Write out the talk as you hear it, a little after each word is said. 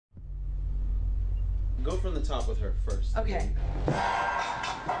Go from the top with her first. Okay.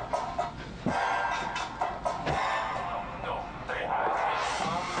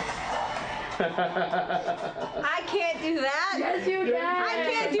 I can't do that. Yes, you can. I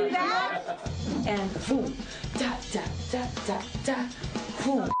can't do that. And boom, da da da da da,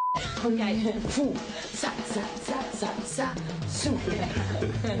 boom. Okay. Boom, sa sa sa sa sa, zoom.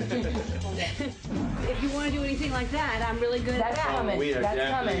 If you want to do anything like that, I'm really good at That's that. coming. We are That's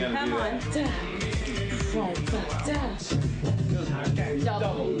definitely coming. gonna do Come that. Da da da.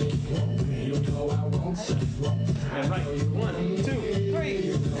 Double. And right. 1, 2, 3.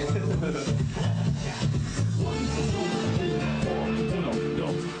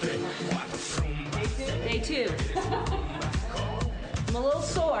 Day 2. I'm a little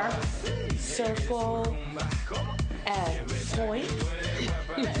sore. Circle and point.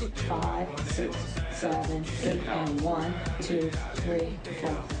 5, 6, 7, 8, and 1, 2, 3,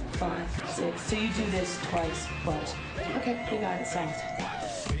 4, 5, 6. So you do this twice, but okay, you got it. Sounds.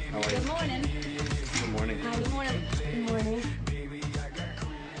 Good morning. Good morning. Hi, good morning. Good morning.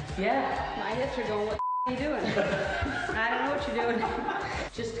 Yeah, My hips are going, what are you doing? I don't know what you're doing.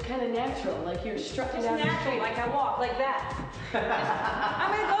 just kind of natural, like you're strutting Just down the natural, street. like I walk, like that.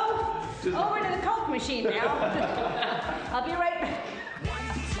 I'm gonna go over to the Coke machine now. I'll be right back.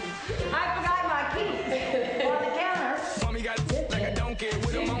 I forgot my keys on the counter. Mommy got like I don't care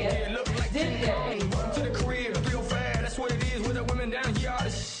with a monkey. Look like King Kong. Run to the crib real fast. That's what it is with the women down here.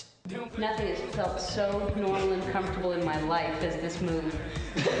 Nothing has felt so normal and comfortable in my life as this move.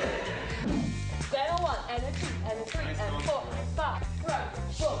 Then a 1, and a 2, and a 3, and 4, 5, run,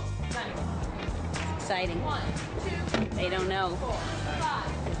 boom, nice. It's exciting. 1, 2, They don't know. 4,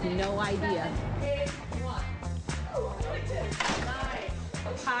 5, No idea. 8, 1.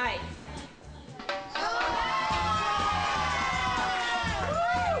 Nice. Hi.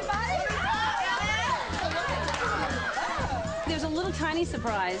 There's a little tiny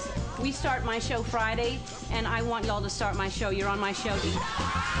surprise. We start my show Friday, and I want y'all to start my show. You're on my show.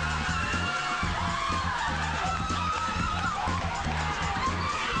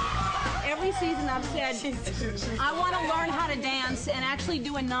 Every season I've said, I want to learn how to dance and actually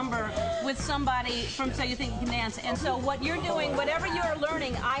do a number with somebody from So You Think You Can Dance. And so what you're doing, whatever you're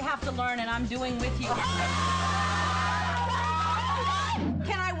learning, I have to learn and I'm doing with you.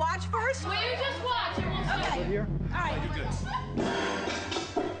 Can I watch first? Will you just watch and we'll see? Okay. Here? All right.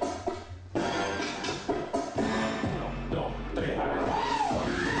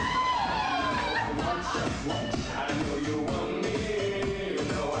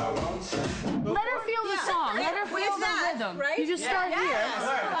 Let her feel the song. Let her feel the rhythm. Right? You just start here.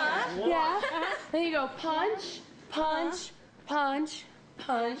 Uh-huh. Yeah. Then you go punch, punch, punch,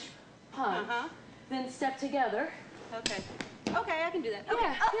 punch, punch. Uh-huh. Then step together. Okay. Okay, I can do that.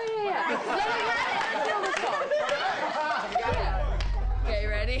 Okay. Yeah. Let her feel the song. Yeah. Okay,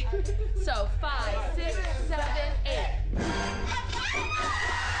 ready? So 5, 6, 7, 8.